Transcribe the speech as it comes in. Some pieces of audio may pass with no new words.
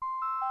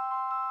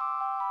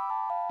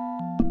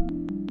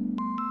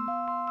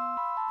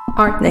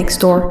Art Next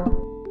Door,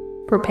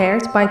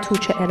 prepared by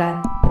Tuce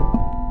Eren.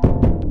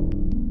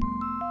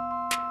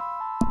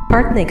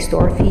 Art Next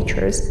Door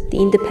features the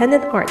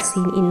independent art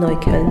scene in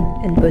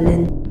Neukölln and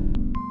Berlin.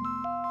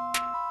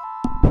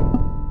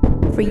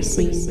 Free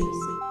scene,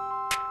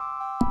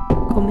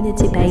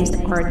 community-based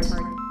art,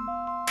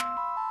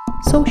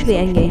 socially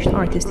engaged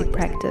artistic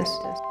practice,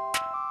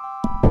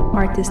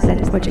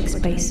 artist-led project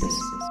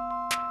spaces,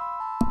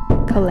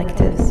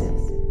 collectives,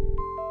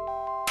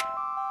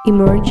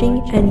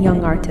 emerging and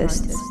young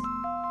artists.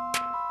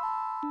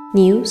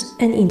 News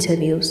and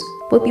interviews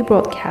will be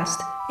broadcast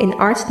in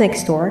Art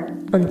Next Door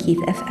on Keith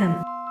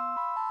FM.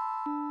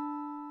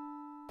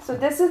 So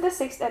this is the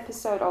 6th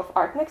episode of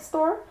Art Next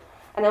Door,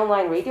 an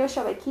online radio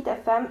show at Keith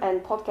FM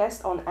and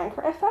podcast on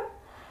Anchor FM.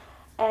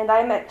 And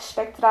I'm at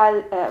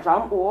Spektral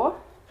Raum-O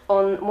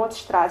on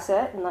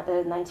Mordstraße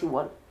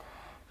 91.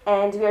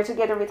 And we are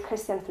together with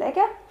Christian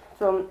Flegge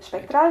from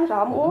Spektral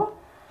Raum-O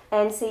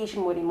and Seiji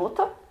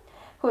Morimoto,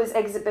 whose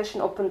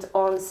exhibition opened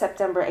on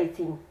September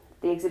 18.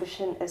 The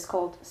exhibition is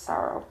called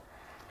Sorrow.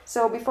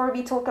 So before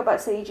we talk about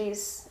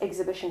Seiji's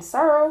exhibition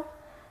Sorrow,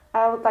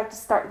 I would like to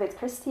start with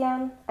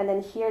Christian and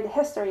then hear the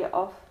history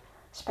of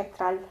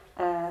Spektral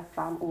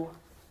Raum-O.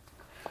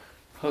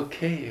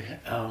 Okay,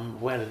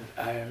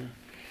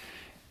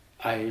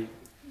 I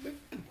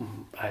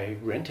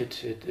rented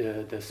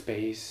the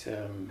space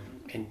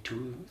in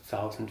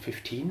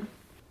 2015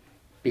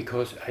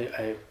 because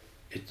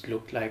it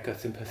looked like a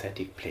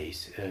sympathetic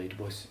place. It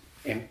was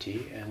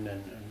empty, and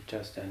then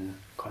just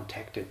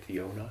contacted the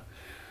owner,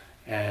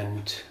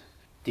 and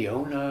the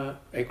owner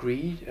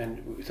agreed,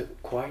 and with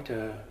quite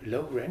a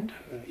low rent,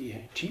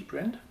 cheap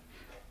rent,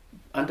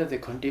 under the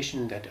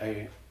condition that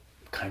I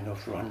kind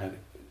of run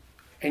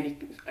any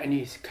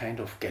kind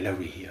of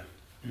gallery here.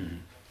 Mm.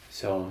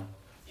 So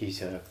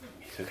he's a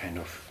kind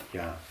of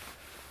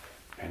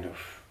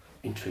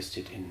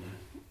interested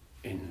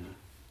in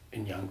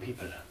young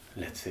people,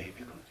 let's say,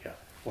 because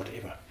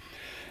whatever.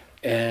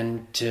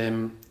 And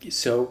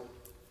so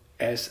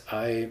as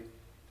I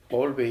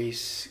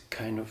always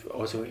kind of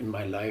also in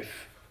my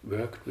life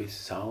worked with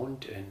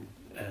sound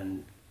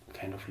and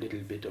kind of little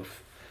bit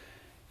of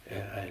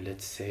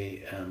let's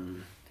say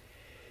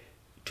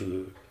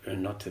to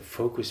not the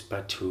focus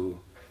but to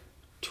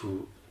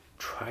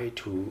try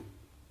to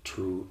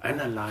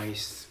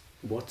analyze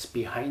what's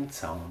behind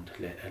sound,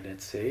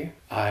 let's say,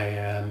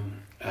 I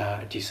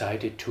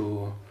decided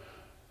to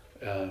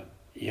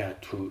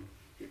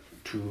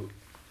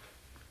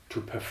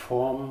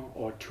perform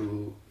or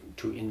to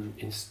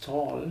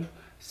install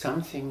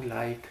something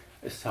like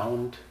a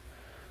sound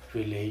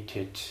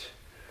related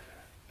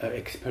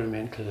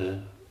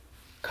experimental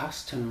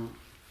custom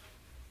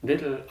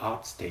little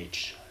art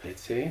stage,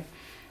 let's say,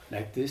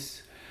 like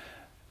this,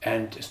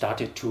 and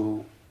started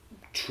to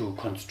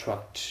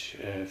construct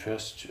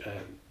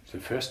the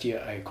first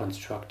year I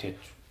constructed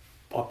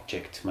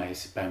objects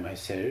by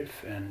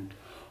myself, and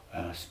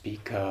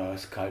speaker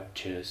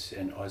sculptures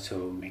and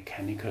also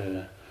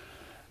mechanical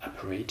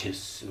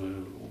apparatus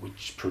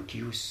which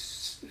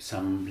produce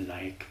some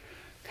like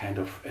kind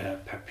of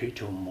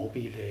perpetuum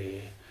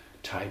mobile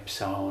type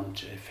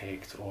sound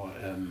effects, or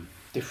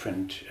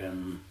different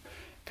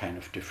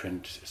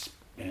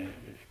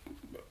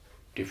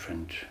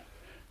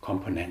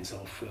components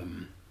of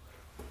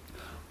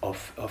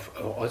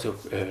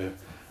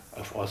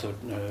also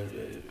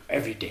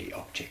everyday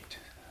object,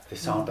 the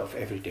sound of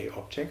everyday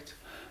objects,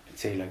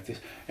 let's say like this.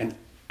 And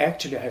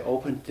actually I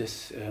opened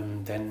this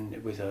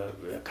then with a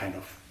kind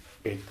of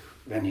big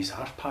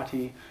Vernissage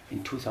party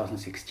in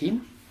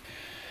 2016.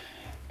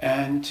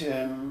 And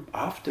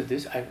after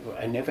this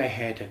I never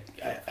had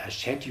a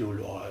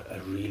schedule or a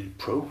real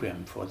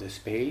program for the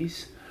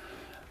space,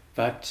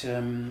 but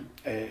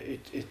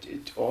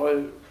it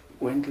all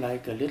went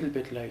like a little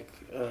bit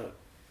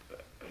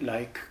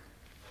like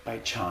by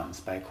chance,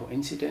 by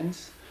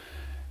coincidence.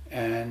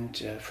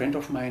 And a friend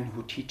of mine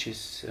who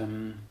teaches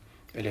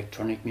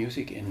electronic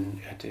music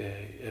at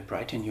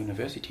Brighton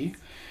University,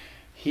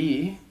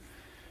 he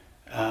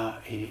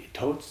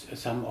told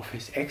some of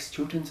his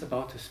ex-students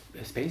about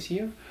the space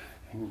here,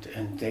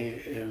 and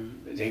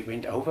they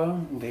went over.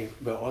 And they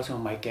were also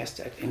my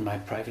guests in my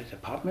private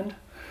apartment,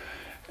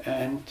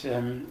 and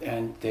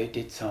they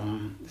did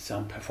some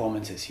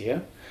performances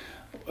here,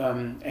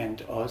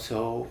 and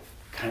also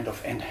kind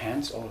of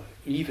enhanced or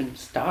even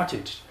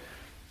started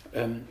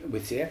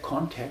with their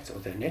contacts or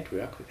their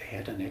network. They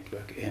had a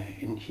network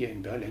here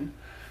in Berlin,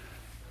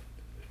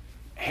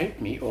 helped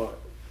me or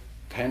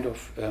kind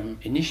of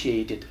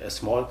initiated a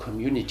small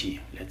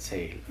community, let's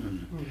say.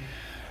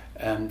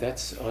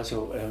 That's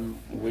also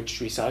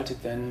which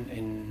resulted then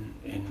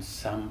in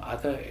some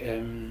other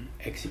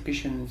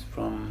exhibitions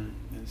from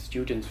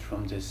students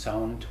from the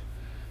Sound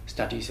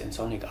Studies and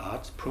Sonic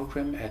Arts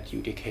program at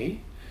UDK,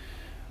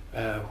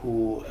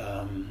 who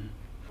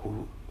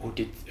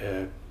did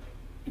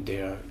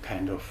their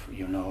kind of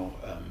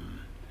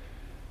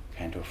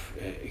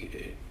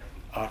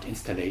art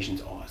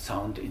installations or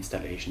sound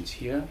installations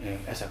here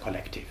as a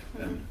collective.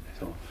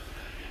 So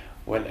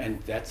Well,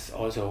 and that's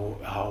also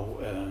how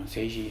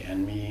Seiji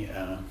and me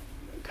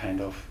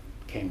kind of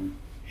came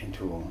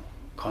into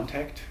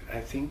contact,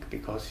 I think,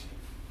 because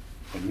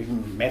when we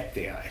met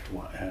there at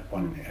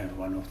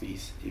one of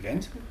these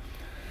events.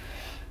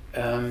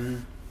 But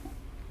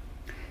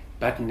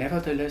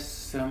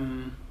nevertheless,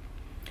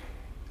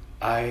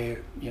 I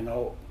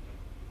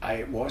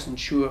wasn't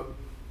sure.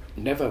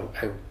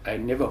 I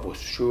never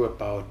was sure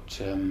about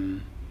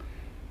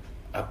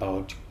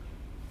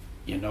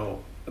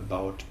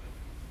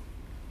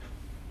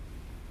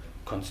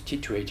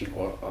constituting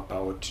or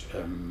about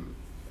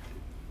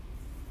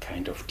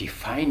kind of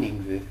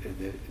defining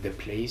the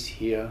place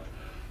here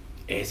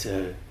as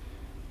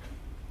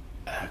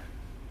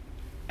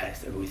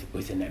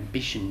with an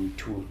ambition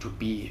to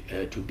be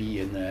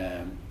in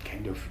a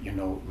kind of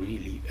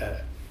really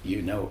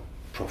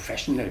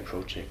professional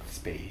project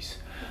space.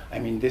 I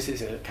mean, this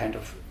is a kind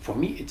of, for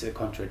me it's a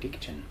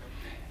contradiction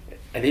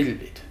a little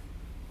bit,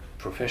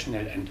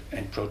 professional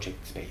and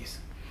project space,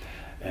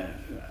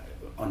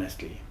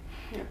 honestly.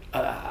 Yeah.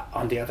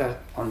 On the other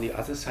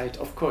side,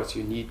 of course,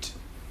 you need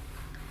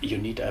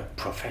a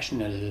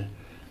professional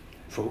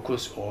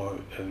focus or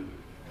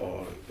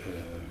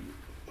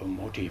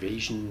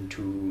motivation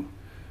to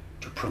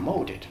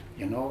promote it.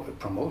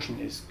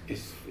 Promotion is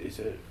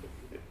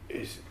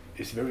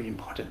very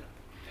important.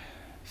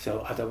 So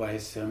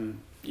otherwise,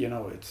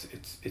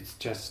 it's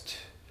just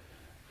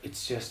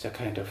a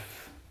kind of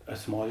a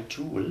small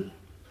tool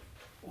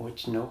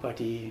which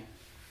nobody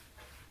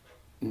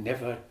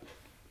never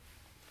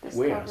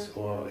wears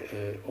or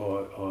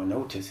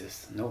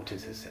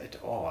notices at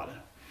all.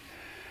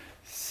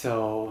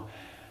 So,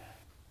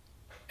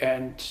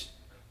 and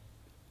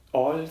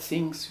all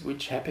things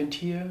which happened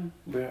here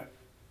were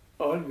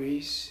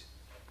always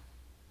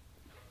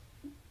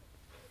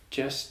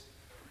just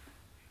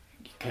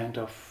kind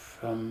of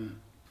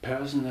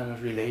personal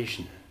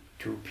relation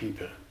to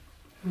people,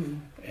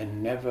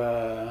 and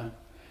never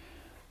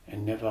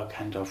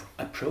kind of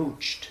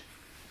approached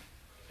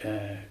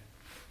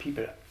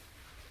people,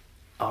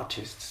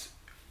 artists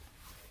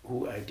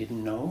who I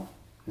didn't know,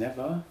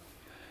 never,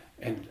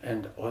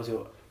 and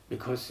also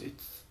because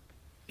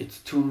it's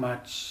too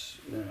much.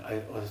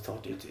 I also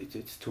thought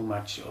it's too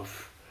much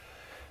of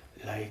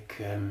like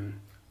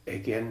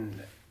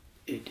again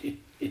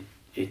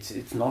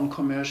it's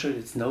non-commercial.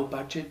 It's no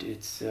budget.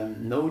 It's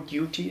no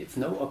duty. It's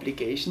no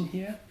obligation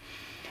here.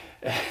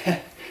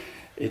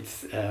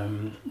 It's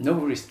no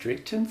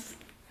restrictions,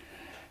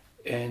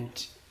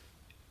 and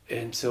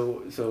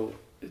so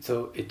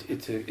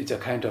it's a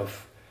kind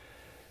of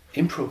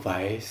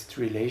improvised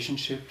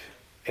relationship.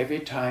 Every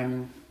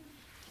time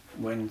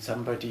when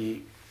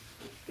somebody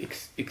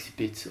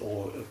exhibits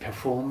or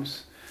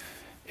performs,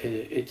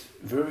 it's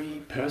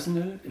very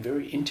personal,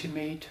 very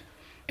intimate,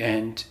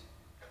 and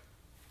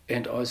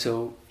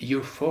also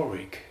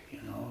euphoric.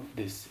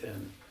 This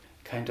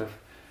kind of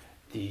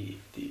the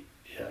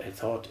I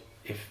thought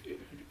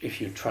if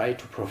you try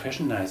to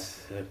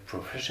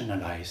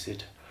professionalize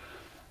it,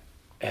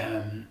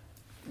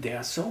 there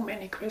are so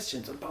many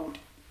questions about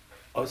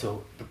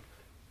also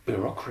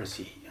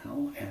bureaucracy,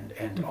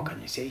 and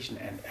organization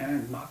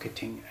and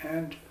marketing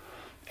and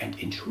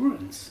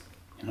insurance,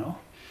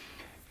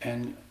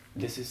 and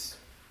this is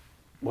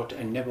what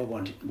I never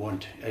want.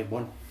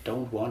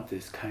 Don't want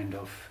this kind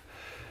of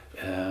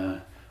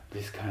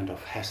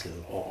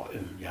hassle or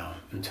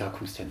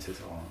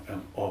circumstances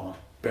or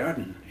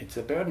burden. It's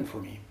a burden for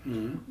me.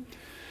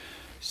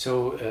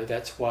 So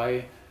that's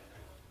why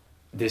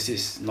this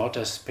is not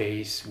a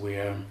space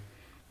where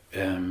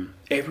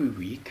every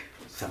week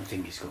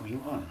something is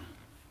going on.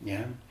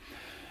 Yeah,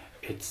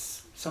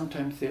 it's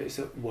sometimes there is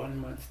a 1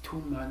 month, 2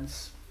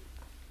 months,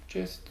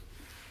 just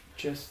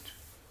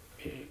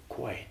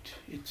quiet.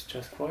 It's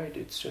just quiet.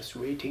 It's just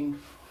waiting.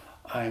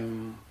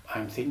 I'm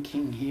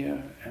thinking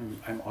here.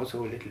 I'm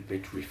also a little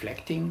bit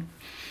reflecting,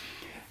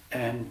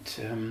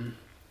 and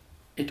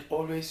it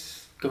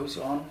always goes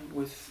on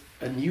with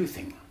a new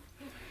thing.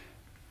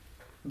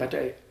 But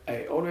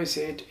I always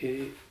said,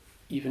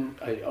 even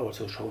I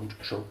also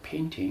show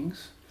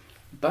paintings,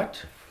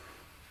 but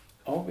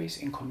always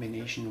in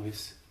combination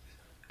with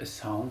a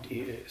sound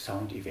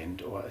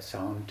event or a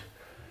sound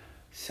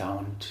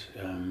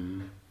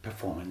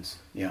performance.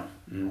 Yeah,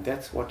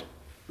 that's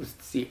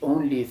the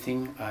only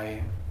thing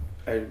I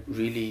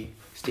really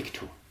stick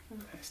to.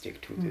 I stick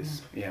to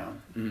this. Yeah.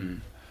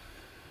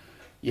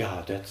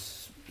 Yeah,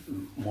 that's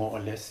more or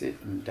less it.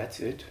 That's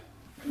it.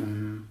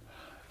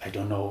 I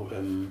don't know.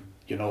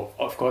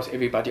 Of course,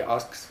 everybody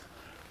asks,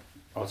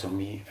 also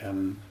me,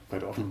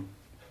 quite often,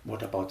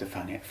 what about the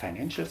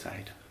financial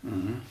side?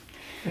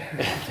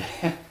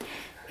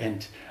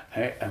 And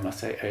I must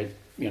say,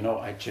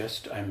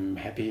 I'm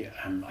happy.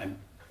 I'm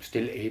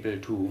still able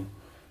to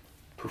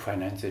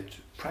finance it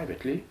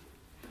privately,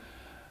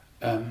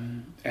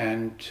 and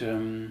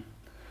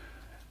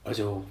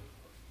also,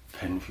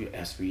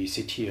 as we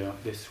sit here,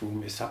 this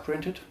room is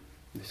sub-rented.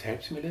 This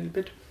helps me a little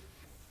bit,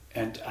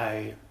 and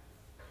I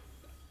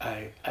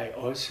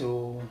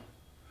also,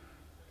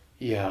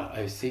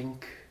 I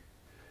think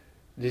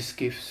this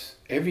gives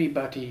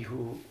everybody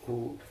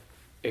who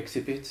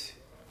exhibits,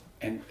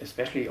 and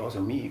especially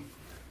also me,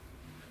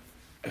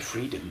 a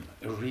freedom,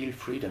 a real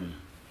freedom.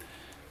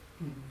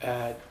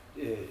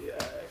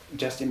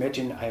 Just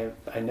imagine,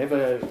 I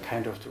never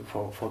kind of,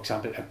 for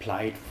example,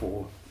 applied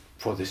for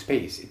the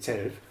space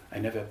itself. I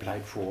never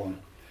applied for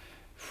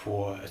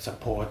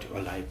support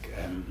or like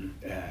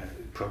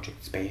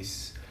project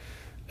space,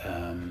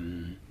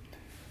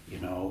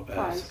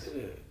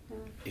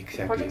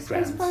 exactly, Project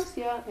grants. space prize?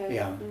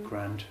 Yeah.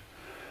 Grant.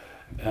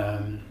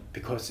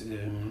 Because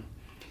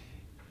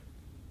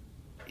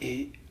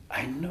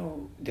I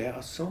know there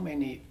are so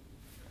many,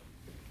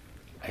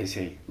 I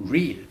say,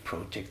 real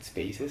project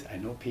spaces. I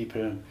know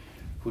people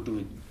who do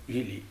it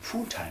really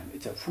full time.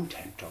 It's a full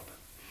time job.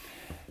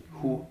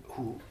 Who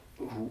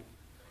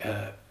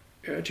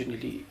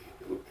urgently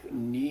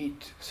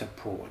need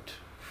support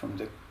from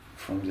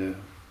the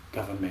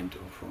government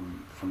or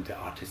from the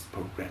artist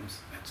programs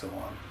and so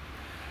on,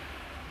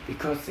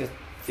 because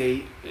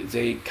they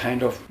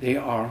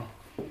are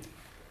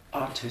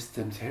artists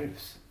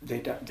themselves. They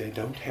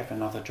don't have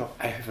another job.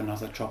 I have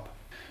another job,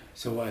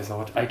 so I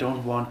thought I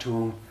don't want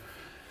to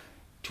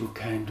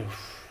kind of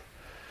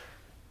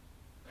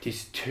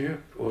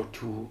disturb or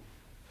to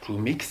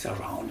mix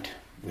around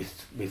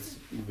with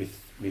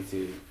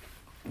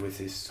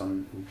this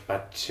song,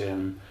 but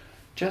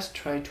just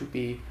try to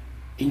be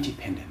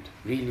independent,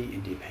 really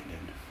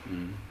independent.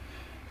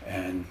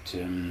 And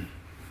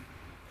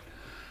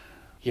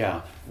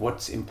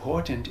what's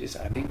important is,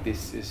 I think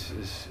this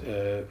is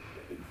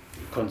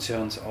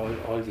concerns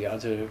all the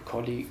other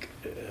colleague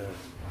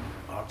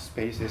art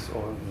spaces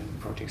or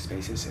project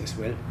spaces as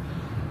well.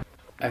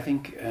 I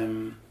think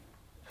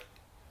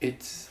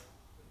it's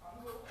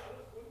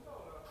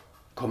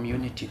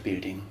community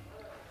building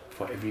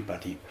for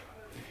everybody.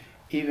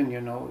 Even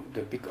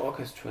the big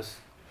orchestras,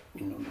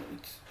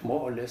 it's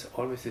more or less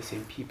always the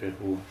same people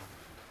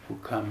who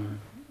come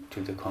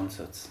to the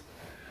concerts.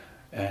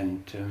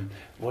 And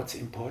what's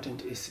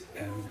important is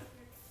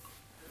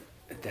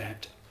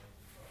that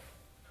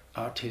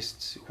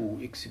artists who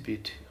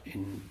exhibit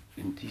in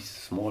these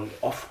small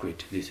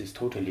off-grid, this is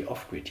totally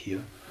off-grid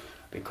here,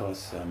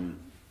 because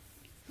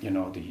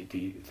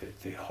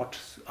the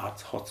arts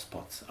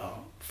hotspots are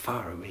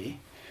far away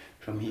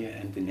from here,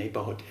 and the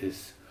neighborhood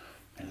is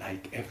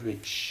like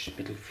average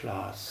middle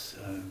class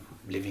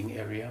living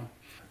area.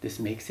 This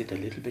makes it a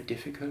little bit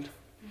difficult,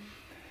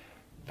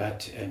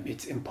 but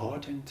it's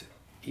important,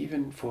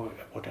 even for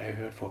what I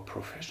heard, for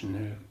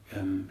professional,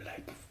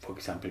 like for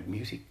example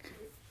music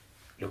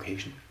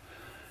location,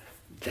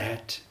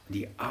 that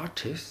the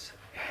artists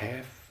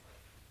have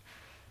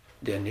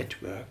their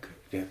network,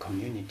 their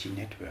community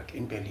network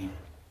in Berlin.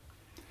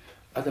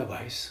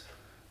 Otherwise,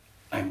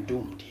 I'm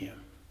doomed here,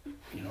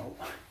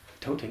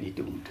 totally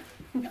doomed.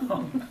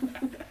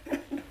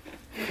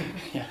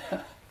 Yeah,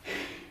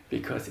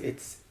 because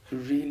it's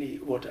really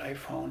what I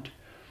found.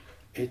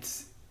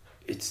 It's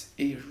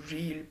a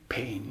real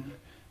pain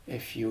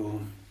if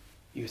you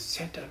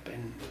set up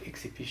an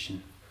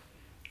exhibition,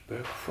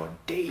 work for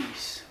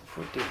days.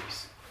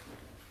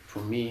 For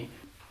me,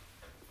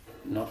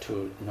 not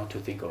to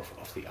think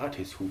of the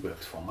artist who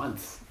works for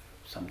months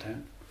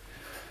sometimes,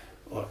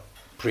 or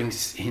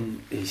brings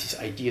in these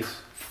ideas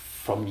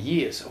from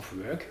years of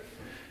work,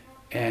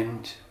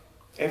 and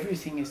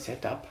everything is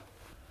set up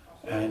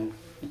and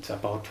it's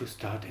about to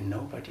start and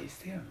nobody is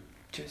there,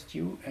 just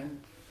you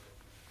and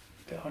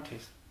the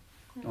artist.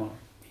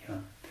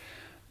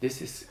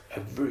 This is a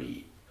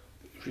very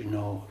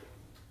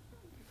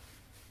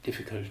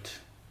difficult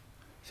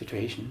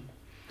situation.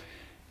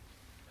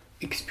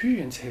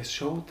 Experience has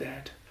showed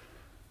that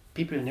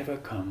people never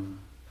come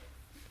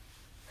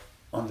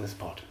on the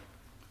spot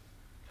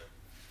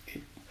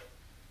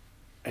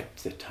at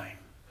the time.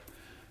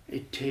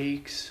 It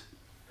takes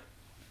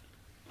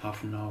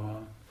half an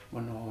hour,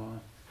 1 hour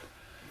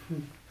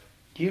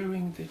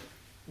during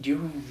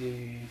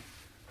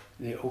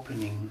the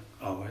opening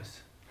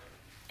hours,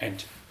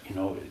 and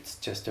it's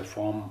just a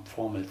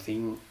formal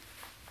thing.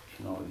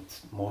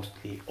 It's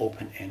mostly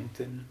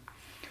open-ended.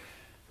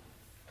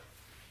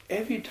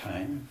 Every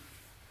time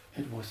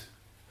it was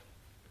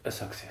a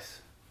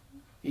success.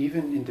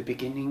 Even in the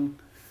beginning,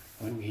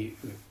 when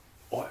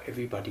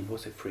everybody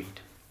was afraid,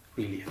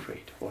 really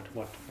afraid.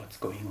 What's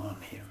going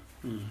on here?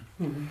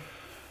 Mm-hmm.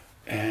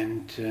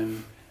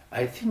 And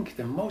I think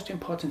the most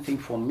important thing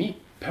for me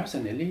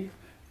personally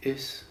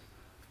is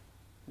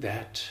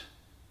that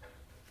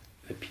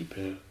the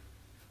people,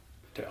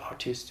 the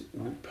artists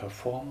who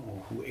perform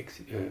or who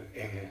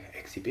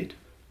exhibit,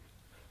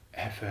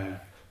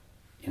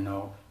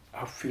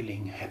 are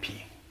feeling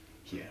happy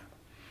here.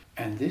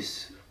 And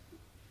this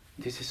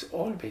is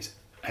always,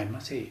 I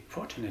must say,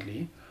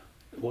 fortunately,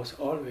 was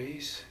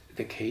always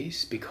the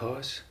case,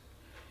 because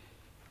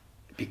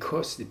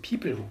the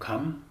people who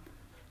come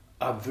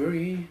are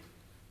very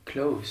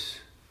close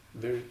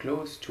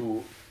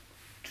to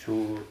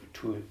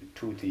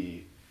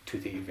the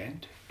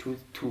event, to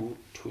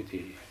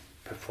the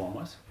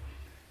performers.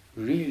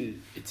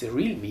 It's a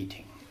real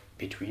meeting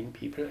between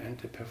people and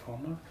the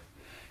performer,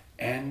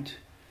 and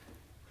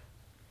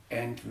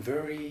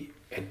very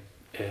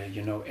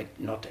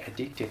not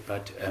addicted,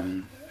 but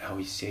how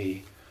we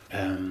say,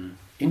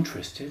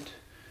 interested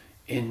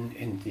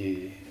in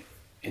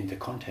the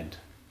content,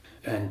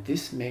 and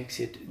this makes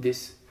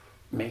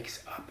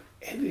up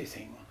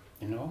everything.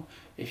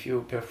 If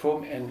you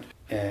perform and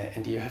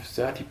you have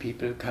 30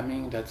 people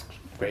coming, that's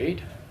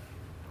great.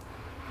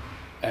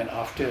 And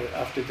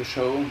after the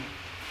show,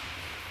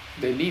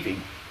 they're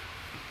leaving.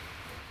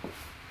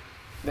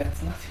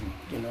 That's nothing.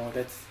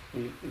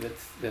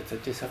 That's a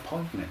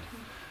disappointment.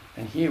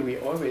 And here we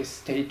always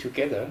stay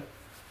together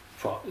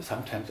for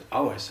sometimes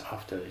hours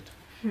after it,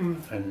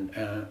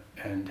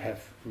 and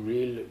have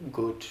real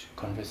good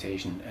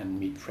conversation and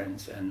meet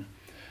friends, and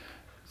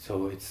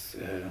so it's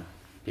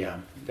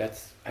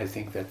I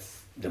think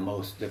that's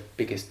the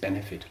biggest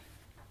benefit.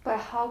 But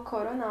how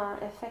Corona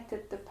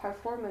affected the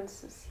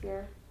performances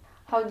here?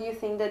 How do you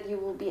think that you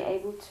will be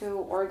able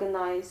to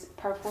organize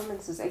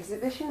performances?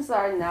 Exhibitions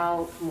are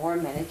now more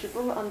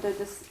manageable under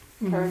this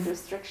current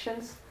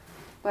restrictions,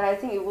 but I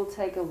think it will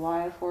take a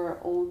while for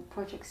all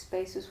project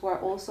spaces who are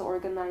also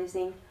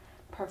organizing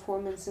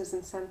performances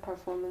and send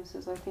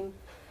performances. I think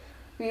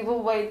we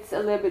will wait a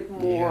little bit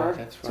more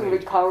to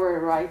recover,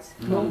 right,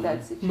 from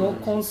that situation. No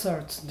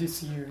concerts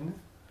this year, no?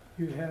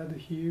 You had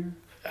here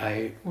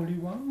only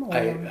one? Or?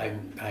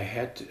 I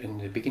had in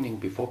the beginning,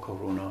 before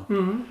Corona,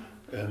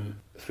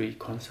 3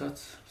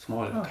 concerts,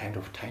 small kind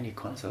of tiny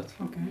concerts.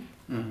 Okay.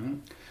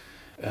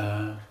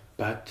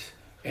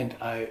 And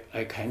I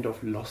kind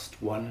of lost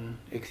one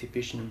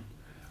exhibition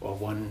or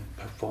one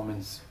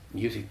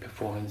music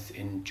performance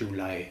in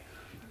July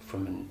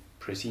from a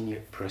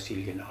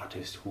Brazilian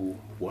artist who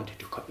wanted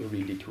to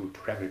really to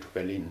travel to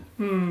Berlin,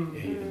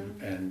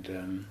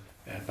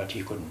 but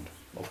he couldn't,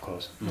 of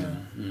course.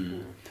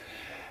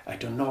 I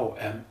don't know.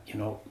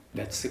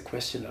 That's the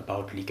question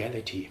about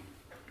legality.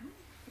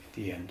 At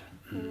the end,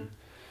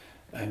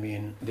 I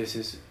mean, this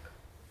is.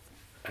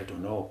 I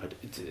don't know, but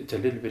it's a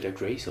little bit a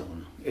gray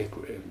zone.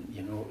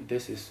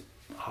 This is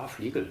half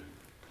legal.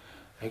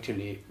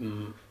 Actually,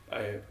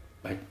 I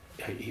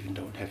even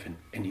don't have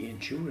any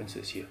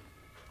insurances here.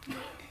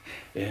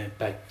 And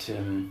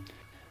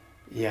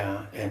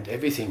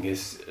everything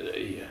is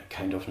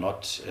kind of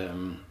not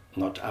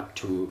up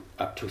to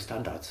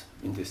standards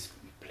in this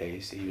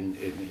place. Even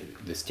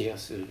the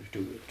stairs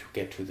to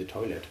get to the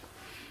toilet,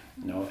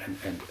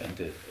 and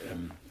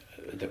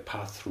the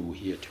path through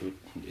here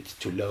it's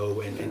too low,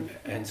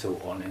 and so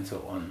on.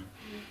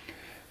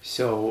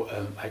 So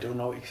I don't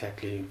know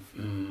exactly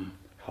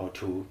how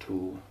to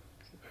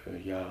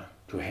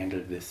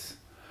handle this.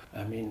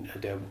 I mean,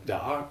 there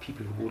are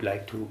people who would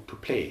like to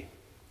play,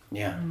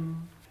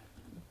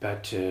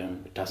 but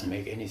it doesn't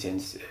make any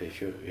sense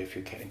if you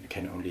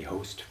can only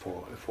host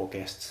for 4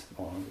 guests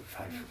or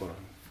 5 or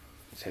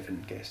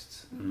 7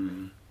 guests.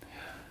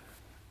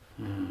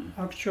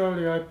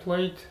 Actually, I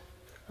played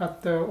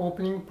at the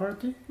opening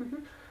party,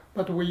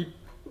 but we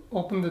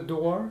opened the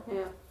door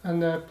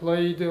and I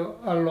played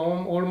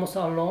alone, almost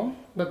alone,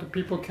 but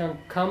people can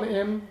come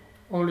in,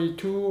 only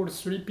 2 or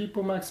 3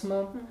 people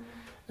maximum,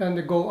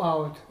 and go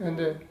out, and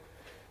it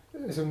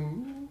was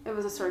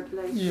a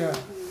circulation. Yeah.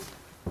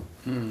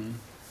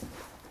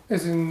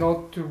 It's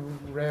not a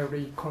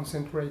very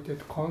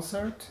concentrated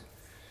concert,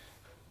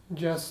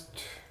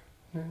 just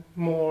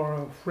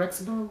more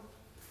flexible.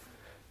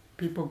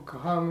 People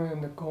come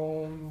and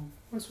go.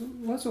 Was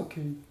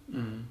okay.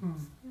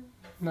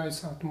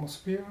 Nice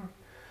atmosphere,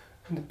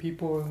 and the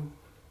people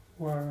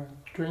were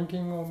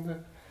drinking on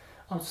the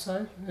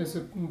outside.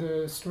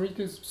 The street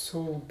is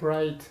so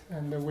bright,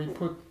 and we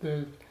put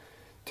the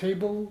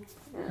table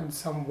and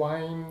some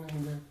wine,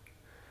 and it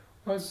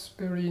was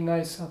very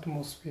nice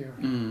atmosphere.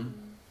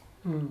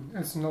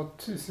 Was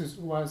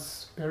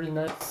very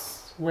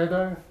nice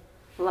weather.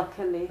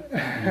 Luckily,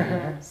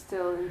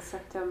 still in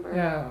September.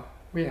 Yeah,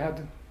 we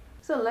had.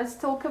 So let's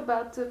talk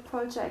about the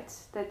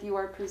project that you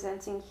are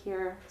presenting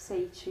here,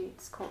 Seiichi.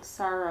 It's called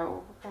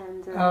Sorrow.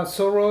 And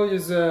Sorrow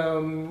is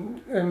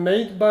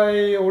made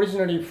by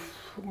originally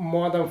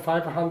more than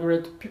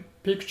 500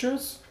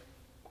 pictures.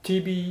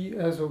 TV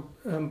as a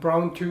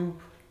brown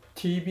tube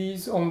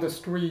TVs on the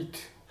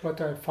street,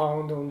 what I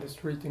found on the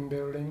street in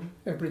Berlin,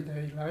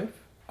 everyday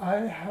life. I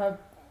have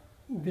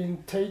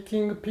been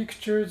taking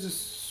pictures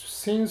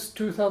since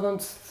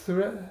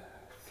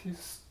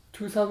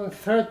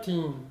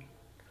 2013.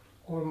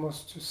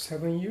 Almost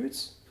 7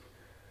 years.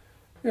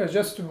 Yeah,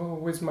 just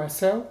with my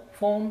cell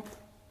phone.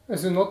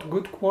 It's not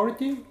good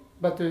quality,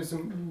 but it's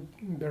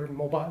very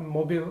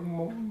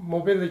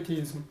mobility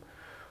is,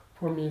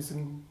 for me is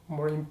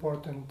more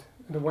important.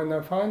 And when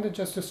I find it,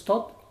 just to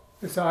stop,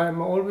 because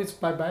I'm always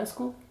by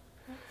bicycle,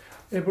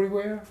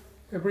 everywhere,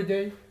 every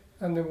day.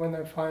 And then when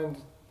I found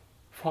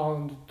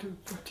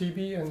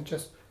TV and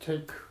just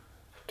took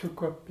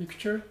a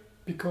picture,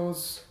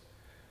 because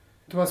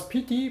it was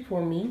pity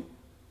for me.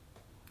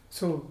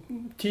 So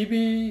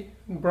TV,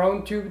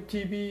 brown tube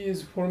TV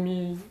is for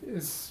me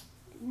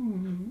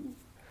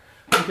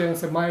I can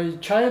say my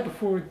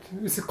childhood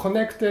is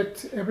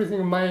connected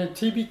everything my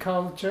TV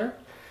culture,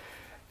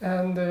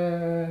 And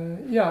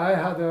I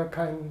had a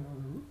kind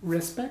of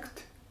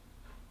respect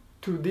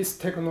to this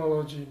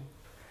technology.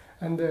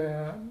 And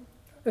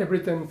every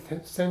time,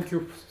 thank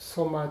you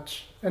so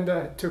much. And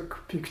I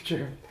took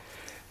picture.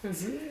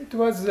 It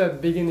was the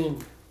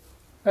beginning.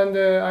 And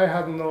I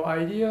had no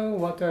idea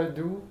what I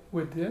do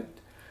with it.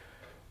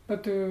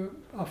 But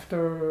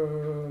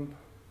after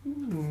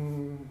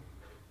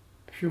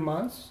few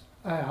months,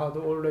 I had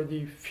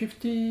already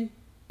 50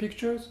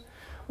 pictures.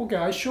 Okay,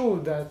 I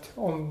showed that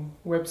on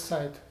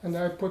website, and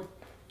I put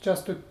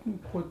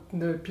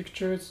the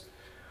pictures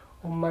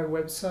on my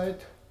website.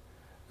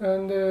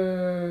 And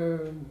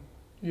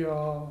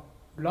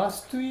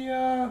last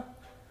year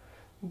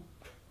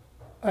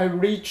I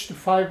reached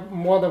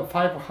more than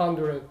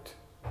 500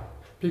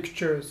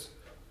 pictures,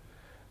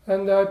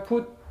 and I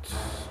put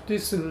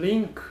this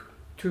link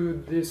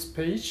to this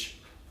page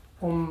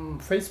on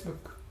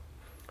Facebook.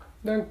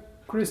 Then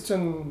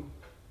Christian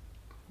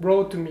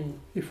wrote to me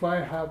if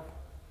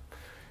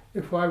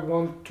I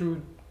want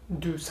to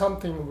do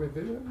something with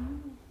it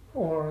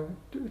or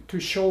to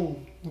show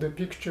the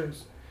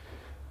pictures.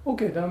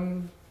 Okay,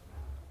 then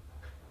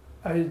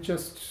I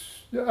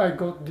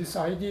got this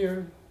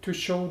idea to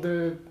show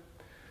the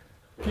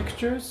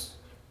pictures,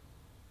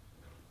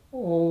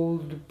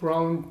 old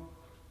brown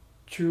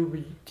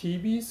tube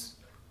TVs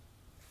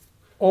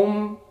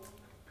on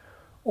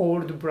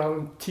old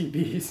brown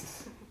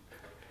TVs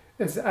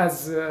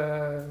as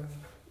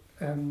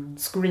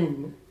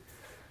screen.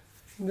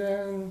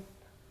 Then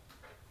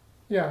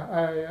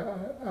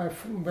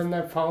when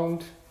I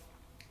found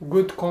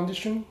good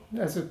condition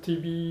as a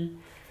TV,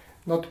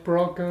 not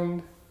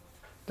broken,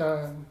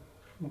 then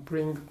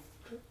bring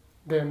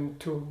them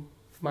to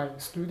my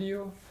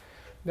studio.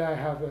 Then I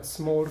have a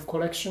small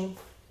collection.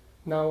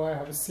 Now I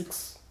have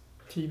 6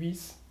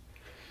 TVs,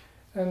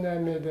 and I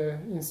made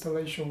an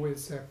installation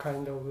with a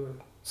kind of a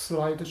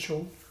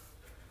slideshow,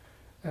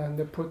 and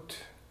I put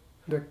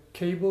the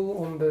cable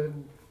on the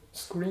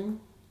screen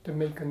to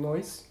make a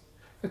noise,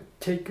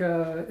 take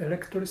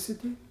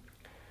electricity,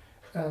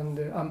 and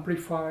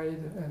amplified,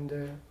 and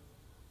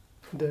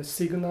the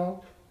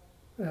signal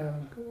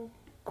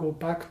go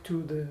back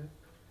to the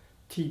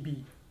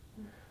TV.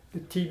 The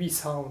TV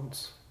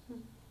sounds.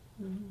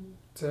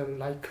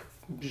 Like.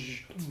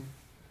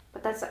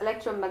 But that's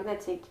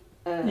electromagnetic.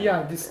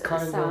 This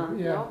kind sound,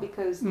 of no?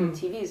 Because the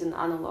TV is an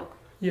analog.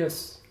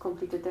 Yes.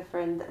 Completely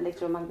different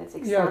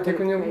electromagnetic Yeah, sound.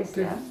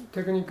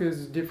 technique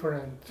is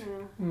different.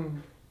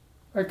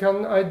 I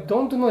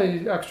don't know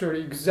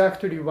actually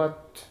exactly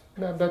what,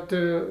 but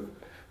the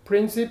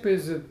principle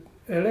is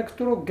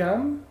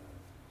electrogun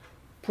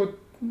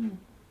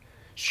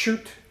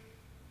shoot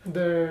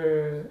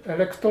the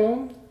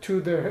electron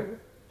to the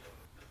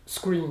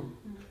screen,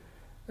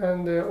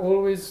 and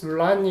always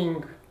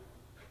running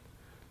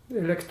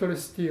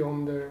electricity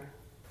on the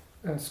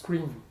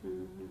screen.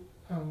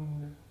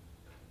 And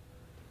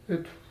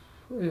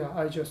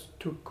I just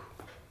took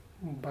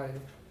by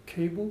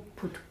cable,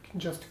 put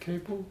just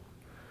cable.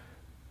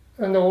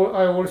 And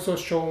I also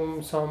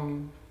shown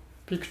some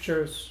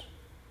pictures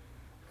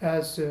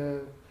as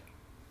a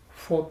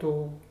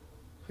photo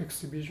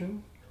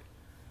exhibition.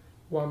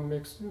 One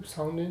makes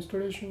sound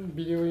installation,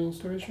 video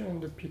installation,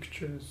 and the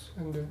pictures.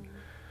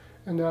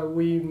 And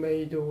we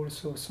made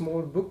also a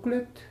small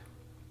booklet,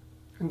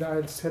 and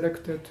I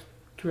selected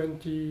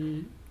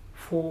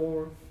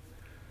 24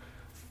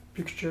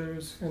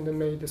 pictures and I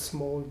made a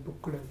small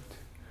booklet.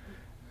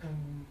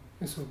 And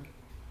so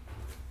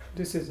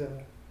this is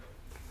a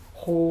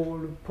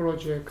whole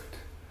project,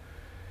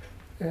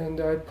 and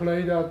I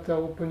played at the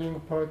opening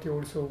party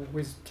also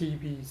with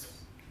TVs.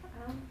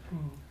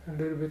 A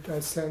little bit I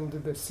send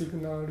the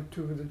signal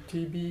to the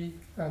TV,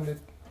 and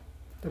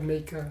they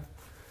make a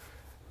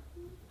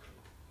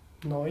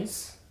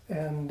noise,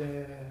 and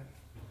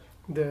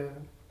the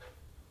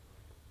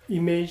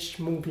image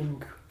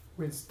moving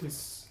with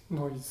this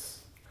noise.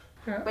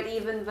 Yeah. But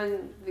even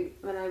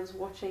when I was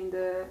watching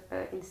the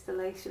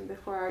installation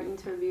before our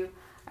interview,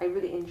 I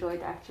really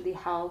enjoyed actually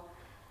how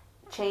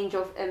change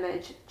of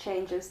image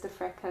changes the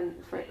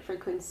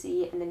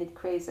frequency, and then it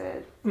creates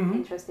a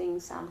interesting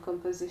sound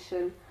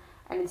composition.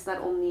 And it's not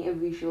only a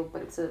visual,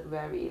 but it's a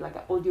very like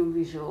an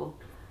audio-visual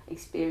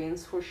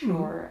experience for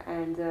sure.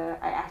 And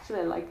I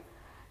actually like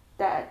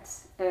that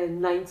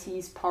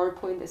 90s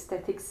PowerPoint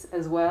aesthetics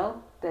as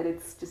well, that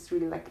it's just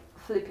really like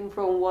flipping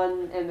from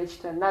one image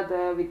to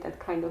another with that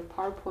kind of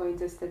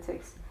PowerPoint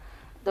aesthetics.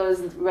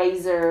 Those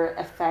razor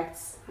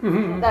effects,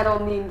 not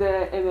only in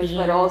the image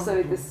but also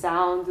with the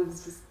sound.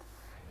 It's just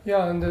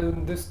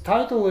and this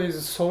title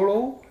is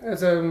Solo,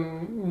 as a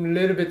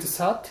little bit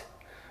sad,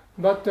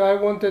 but I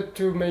wanted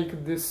to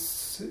make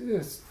this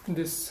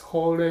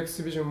whole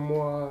exhibition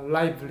more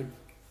lively.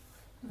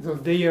 So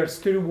they are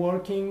still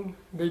working.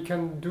 They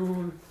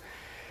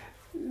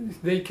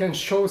can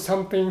show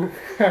something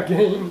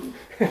again.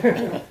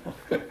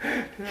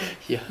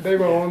 They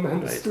were on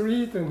the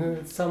street,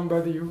 and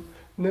somebody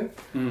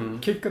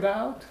kicked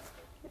out,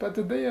 but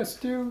they are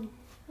still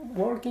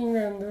working,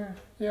 and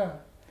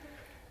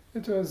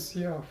it was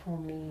for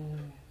me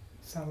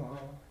somehow.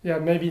 Yeah,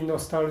 maybe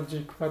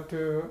nostalgic, but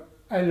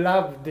I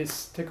love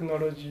this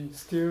technology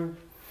still.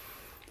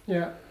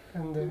 Yeah,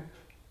 and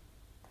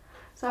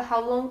So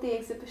how long the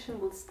exhibition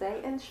will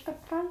stay in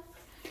Spektral?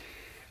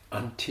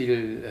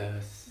 Until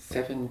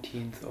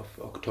 17th of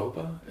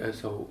October,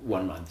 so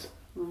 1 month.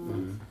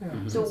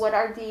 yeah. So what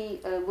are the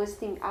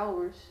visiting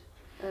hours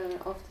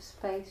of the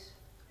space?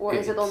 Or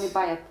is it only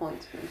by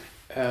appointment?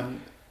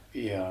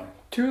 Yeah.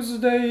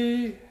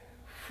 Tuesday,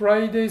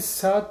 Friday,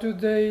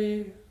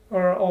 Saturday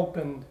are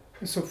open.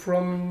 So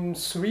from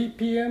 3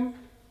 p.m.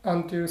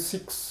 until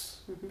 6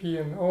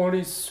 p.m.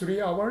 Only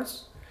 3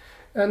 hours.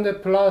 And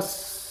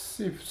plus,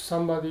 if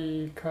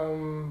somebody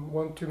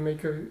want to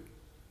make a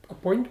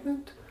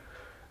appointment,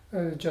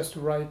 just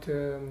write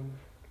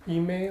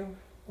email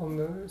on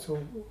the. So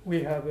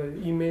we have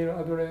an email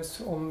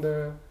address on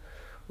the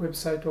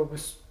website of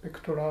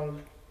Spektral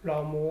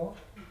Raum,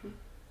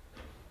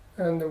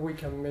 and we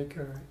can make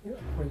an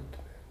appointment.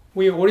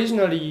 We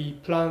originally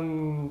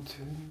planned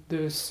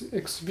this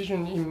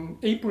exhibition in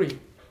April,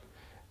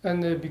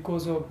 and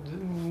because of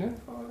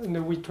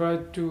and we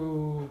tried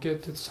to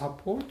get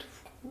support,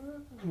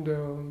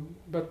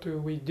 but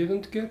we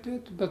didn't get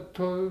it.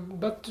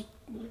 But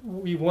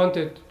we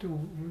wanted to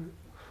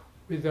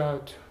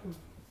without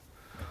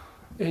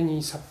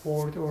any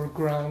support or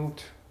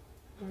grant.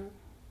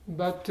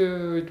 But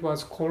it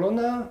was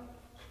Corona.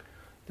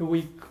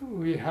 We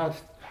had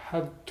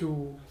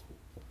to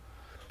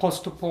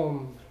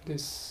postpone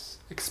this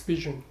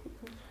exhibition,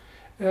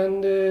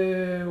 and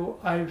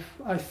I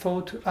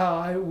thought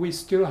we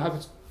still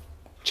have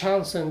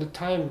chance and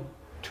time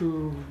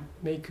to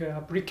make an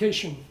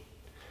application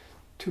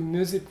to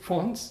Music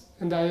Fonds,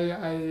 and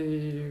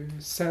I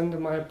sent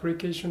my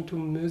application to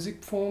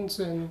Music Fonds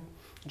in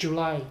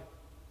July,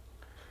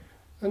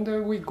 and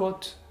we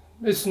got.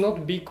 It's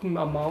not big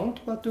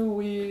amount, but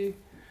we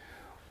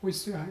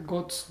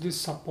got this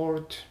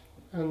support,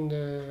 and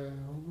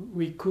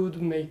we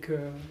could make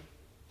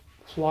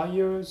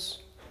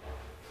flyers,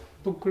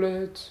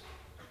 booklets,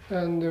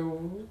 and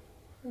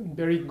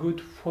very good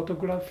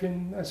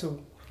photographing. So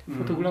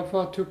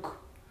photographer took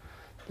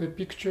the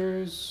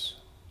pictures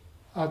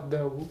at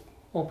the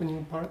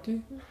opening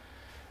party,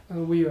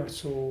 and we are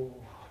so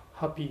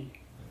happy,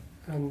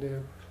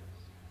 and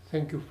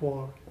thank you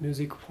for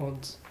Music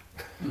Fonds.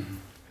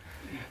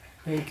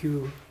 Thank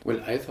you. Well,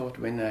 I thought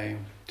when I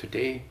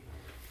today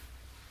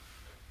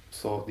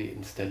saw the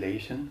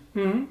installation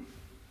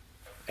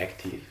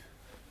active,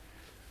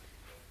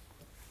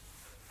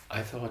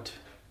 I thought,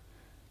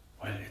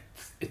 well,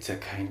 it's a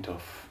kind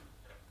of,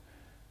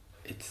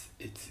 it's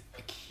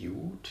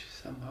cute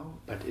somehow,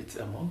 but it's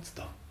a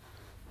monster.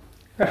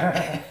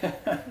 A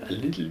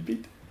little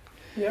bit.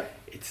 Yeah.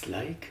 It's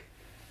like,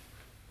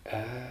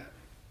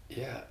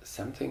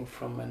 something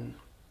from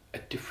a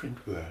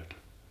different world,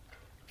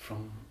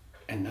 from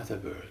another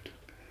world,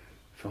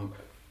 from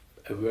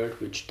a world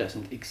which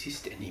doesn't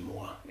exist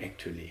anymore,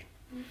 actually,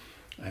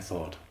 I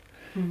thought.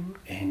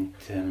 And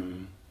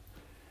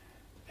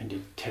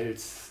it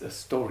tells a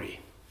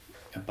story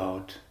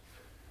about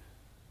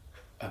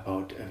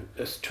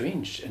a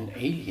strange, an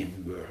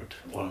alien world,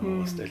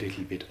 almost a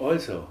little bit.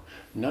 Also,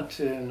 not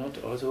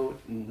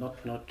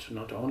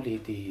only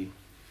the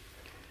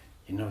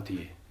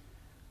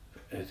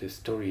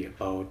story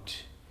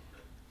about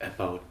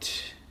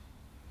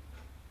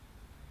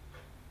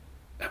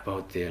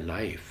their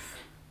life,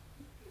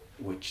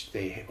 which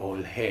they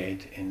all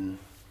had in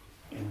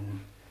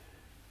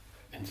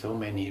so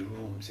many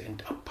rooms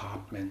and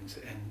apartments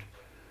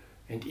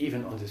and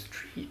even on the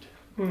street.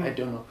 I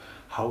don't know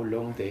how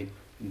long they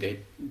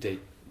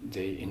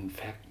in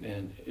fact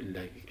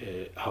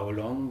how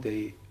long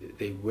they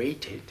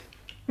waited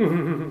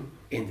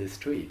in the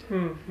street.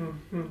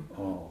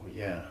 Oh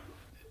yeah,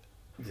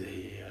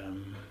 the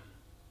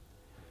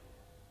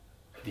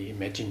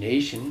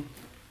imagination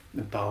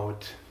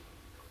about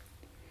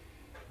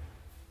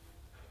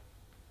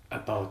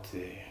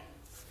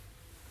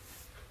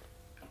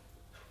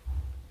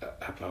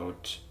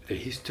the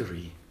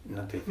history,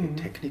 not the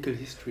technical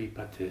history,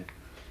 but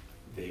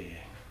the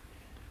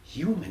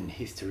human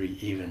history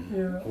even,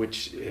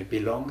 which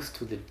belongs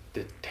to the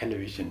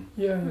television.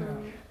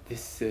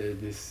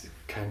 This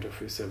kind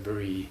of is a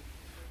very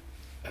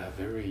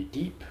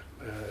deep.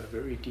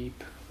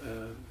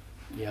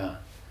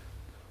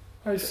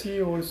 I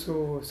see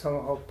also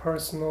somehow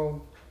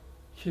personal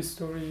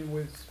history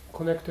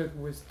connected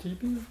with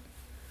TB.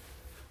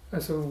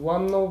 So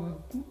one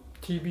of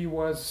TB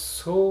was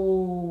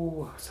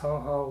so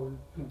somehow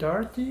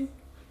dirty,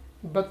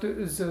 but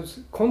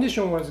the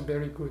condition was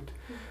very good.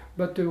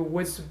 But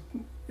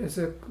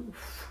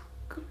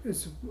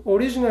it's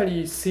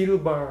originally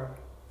silver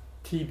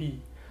TB,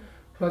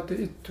 but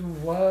it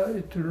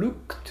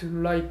looked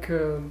like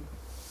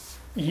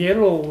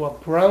yellow or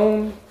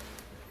brown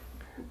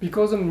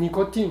because of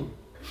nicotine.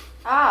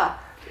 I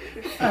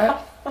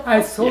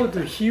thought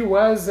he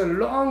was a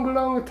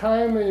long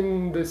time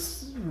in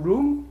this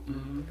room.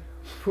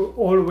 Who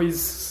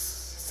always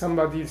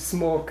somebody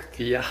smoked.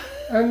 Yeah.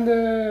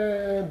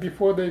 And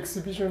before the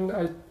exhibition,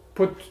 I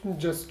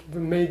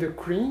made a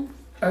cream,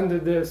 and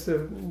there's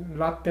a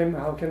latte.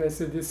 How can I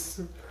say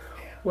this?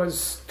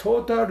 Was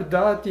total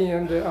dirty,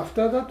 and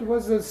after that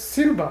was a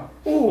silver.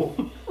 Oh,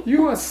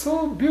 you are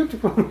so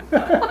beautiful.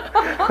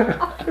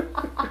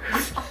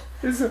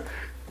 it's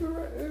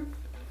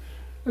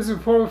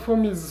for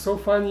me it's so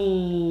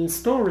funny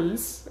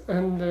stories,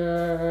 and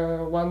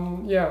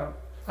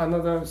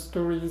another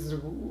story is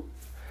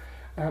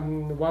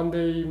one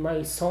day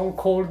my son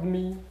called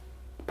me,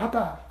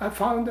 Papa, I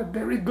found a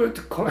very good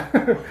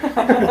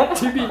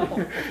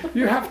TV.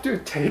 You have to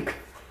take.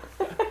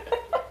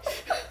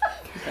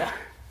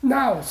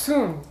 Now,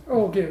 soon.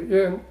 Okay,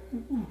 yeah.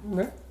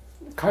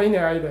 買いね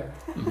間.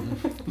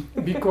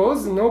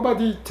 Because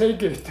nobody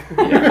take it.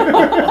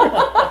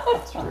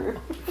 That's true.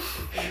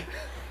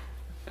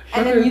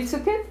 And then you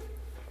took it?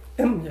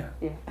 Yeah.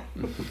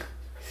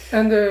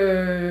 And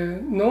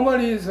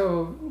normally,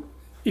 so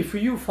if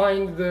you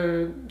find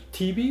the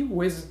TV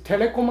with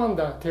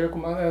telecommander,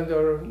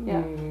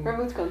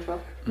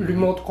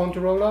 remote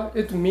controller,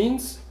 it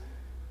means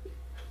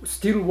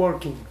still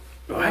working.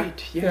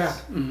 Right, yes. Yeah.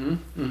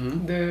 Mm-hmm.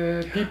 Mm-hmm.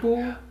 The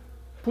people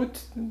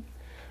put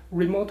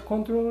remote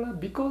controller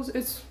because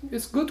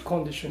it's good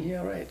condition.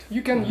 Yeah, right.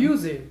 You can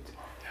use it.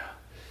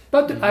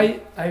 But I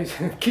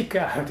kick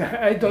out.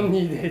 I don't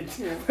need it.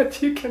 Yeah.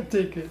 But you can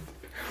take it.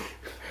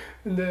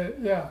 And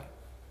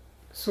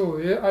so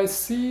I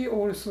see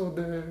also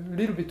the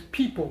little bit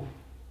people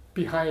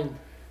behind.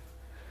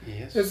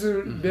 Yes. It's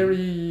a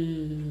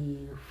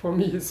very, for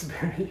me, it's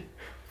very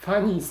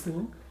funny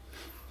thing.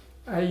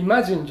 I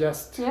imagine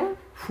just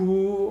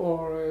who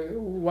or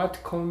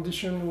what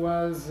condition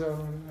was.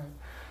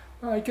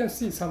 I can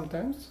see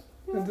sometimes,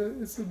 and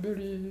it's a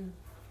very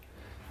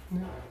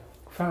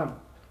fun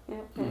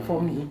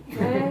for me.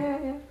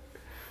 Yeah.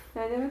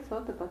 I never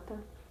thought about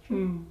that.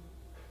 Mm.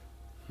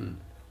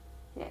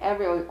 Yeah,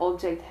 every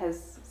object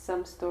has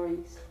some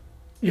stories.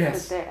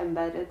 Yes. That they're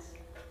embedded.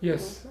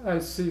 Yes, I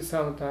see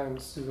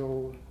sometimes.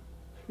 So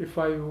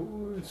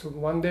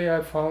one day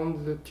I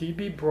found the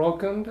TV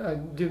broken, I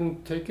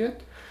didn't take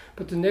it,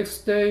 but the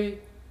next day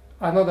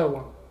another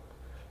one,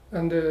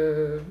 and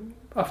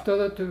after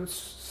that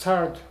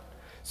third.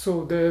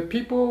 So the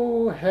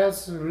people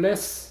has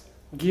less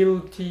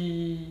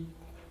guilty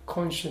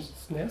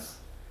consciousness.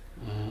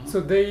 Mm-hmm.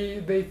 So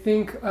they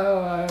think,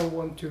 I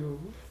want to.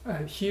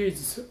 Here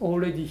is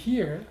already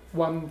here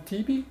one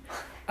TV.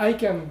 I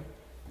can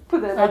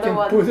put another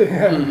one.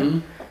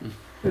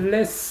 Put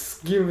less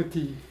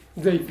guilty.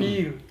 They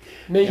feel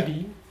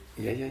maybe.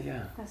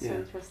 Yeah. That's so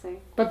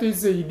interesting. But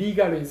it's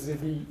illegal. It's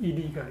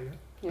illegal.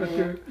 But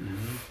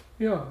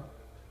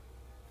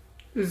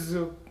is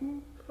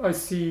I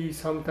see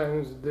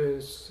sometimes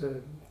there's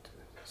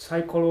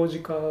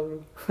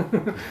psychological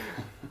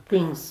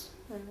things.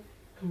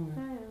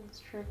 Yeah, that's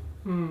true.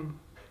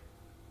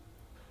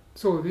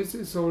 So this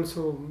is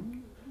also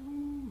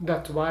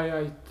that's why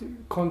I'm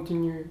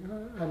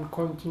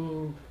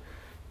continuing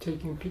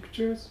taking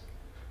pictures.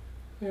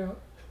 Yeah.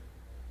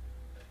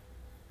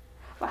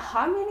 But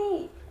how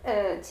many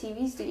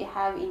TVs do you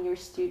have in your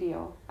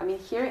studio? I mean,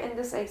 here in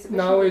this exhibition,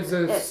 now it's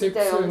 6,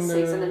 they're all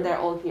 6, and then they're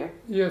all here.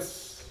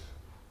 Yes.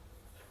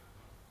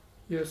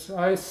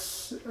 I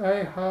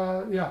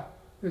have. Yeah.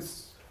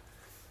 It's.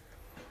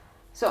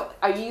 So,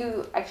 are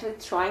you actually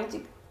trying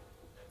to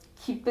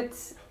keep it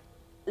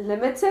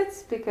limited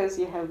because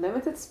you have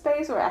limited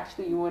space, or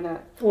actually you wanna?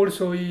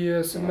 Also,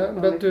 yes,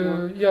 but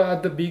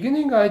at the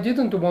beginning I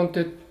didn't want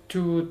it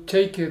to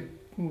take it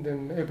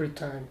then every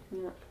time.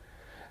 Yeah.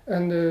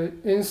 And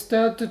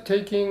instead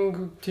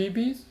taking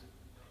TVs,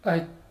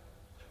 I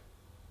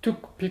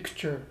took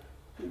picture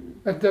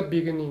at the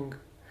beginning.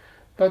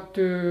 But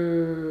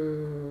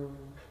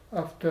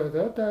after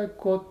that, I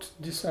got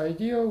this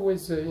idea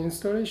with the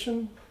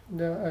installation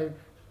that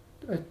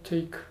I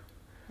take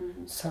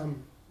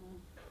some.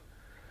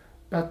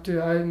 But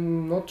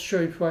I'm not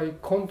sure if I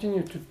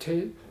continue to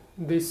take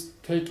this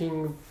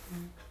taking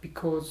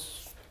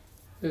because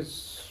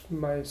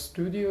my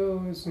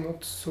studio is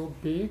not so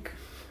big.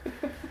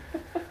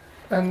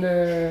 And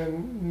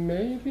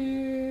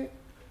maybe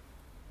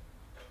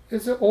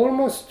it's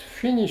almost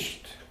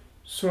finished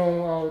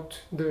throwing out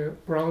the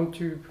brown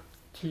tube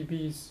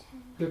TVs.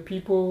 The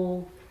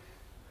people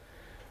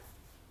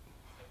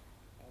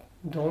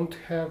don't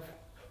have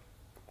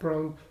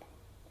brown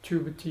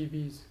tube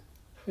TVs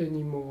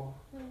anymore.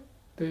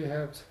 They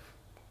have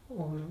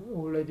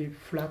already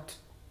flat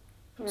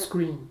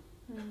screen.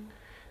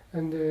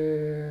 And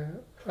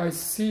I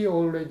see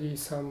already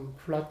some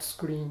flat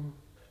screen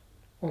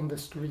on the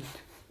street.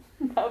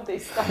 Now they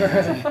start.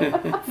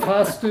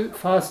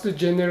 First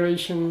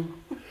generation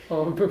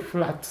of the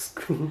flat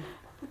screen.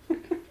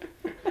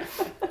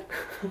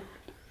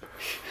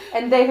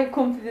 And they have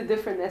completely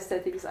different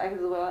aesthetics as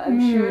well. I'm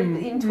sure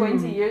in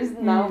 20 years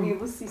now we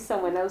will see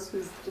someone else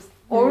who's just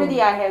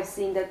already I have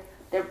seen that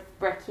they're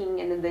breaking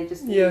and then they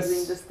just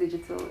using this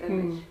digital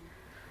image.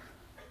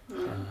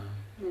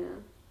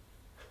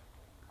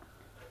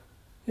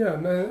 Yeah,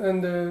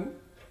 and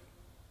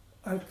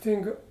I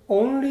think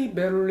only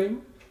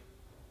Berlin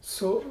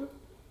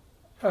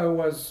I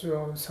was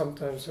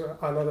sometimes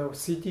another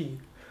city,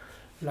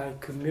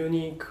 like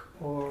Munich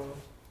or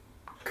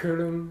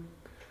Köln.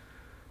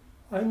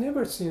 I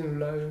never seen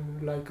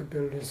like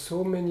Berlin.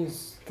 So many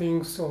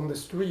things on the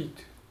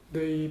street.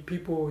 The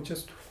people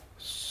just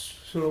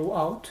throw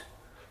out.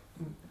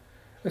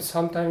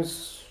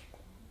 Sometimes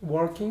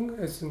working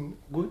is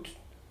good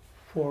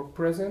for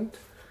present,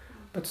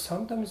 but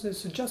sometimes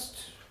it's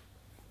just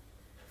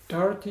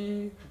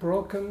dirty,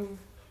 broken.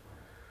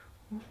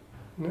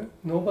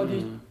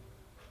 Nobody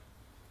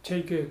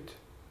take it,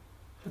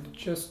 but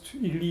just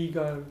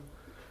illegal.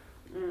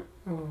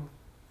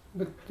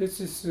 But this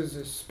is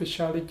the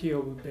speciality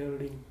of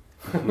Berlin.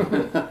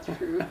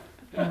 True.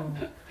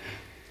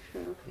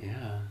 True.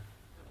 Yeah.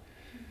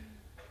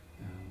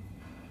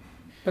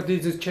 But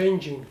it's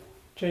changing,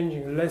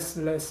 less,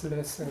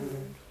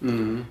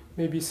 and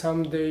maybe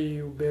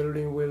someday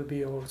Berlin will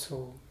be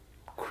also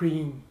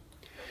clean.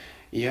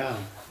 Yeah.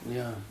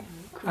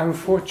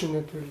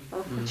 Unfortunately.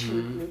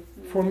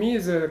 For me,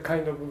 it's a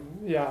kind of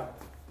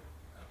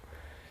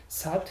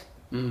sad.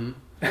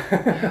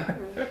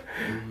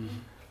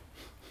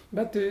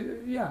 But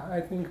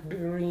I think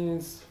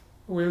Berlin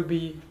will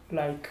be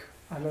like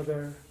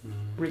another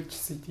rich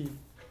city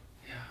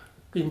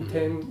in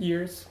 10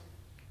 years,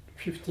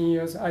 15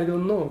 years, I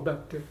don't know,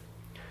 but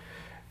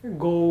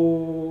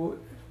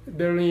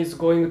Berlin is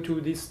going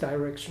to this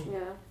direction.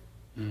 Yeah.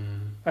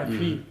 I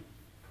feel.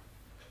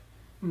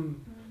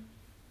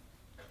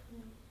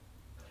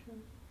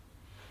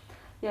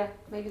 Yeah,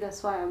 maybe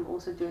that's why I'm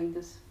also doing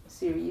this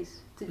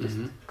series, to just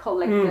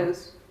collect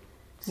those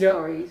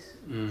stories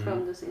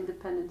from this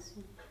independent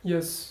scene.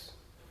 Yes.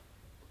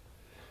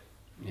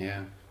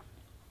 Yeah.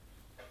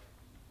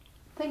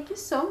 Thank you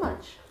so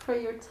much for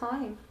your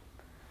time.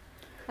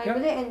 I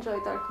really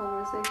enjoyed our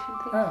conversation.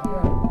 Thank you.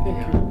 Thank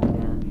you.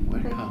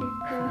 Thank Welcome.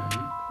 you.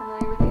 And I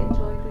really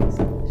enjoyed the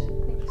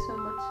discussion. Thank you so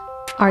much.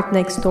 Art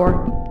Next Door.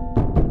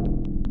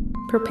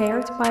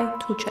 Prepared by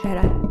Tuğçe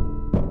Eren.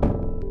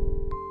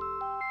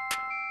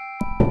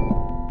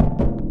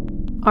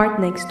 Art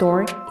Next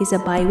Door is a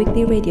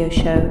bi-weekly radio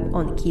show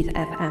on Keith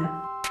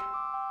FM.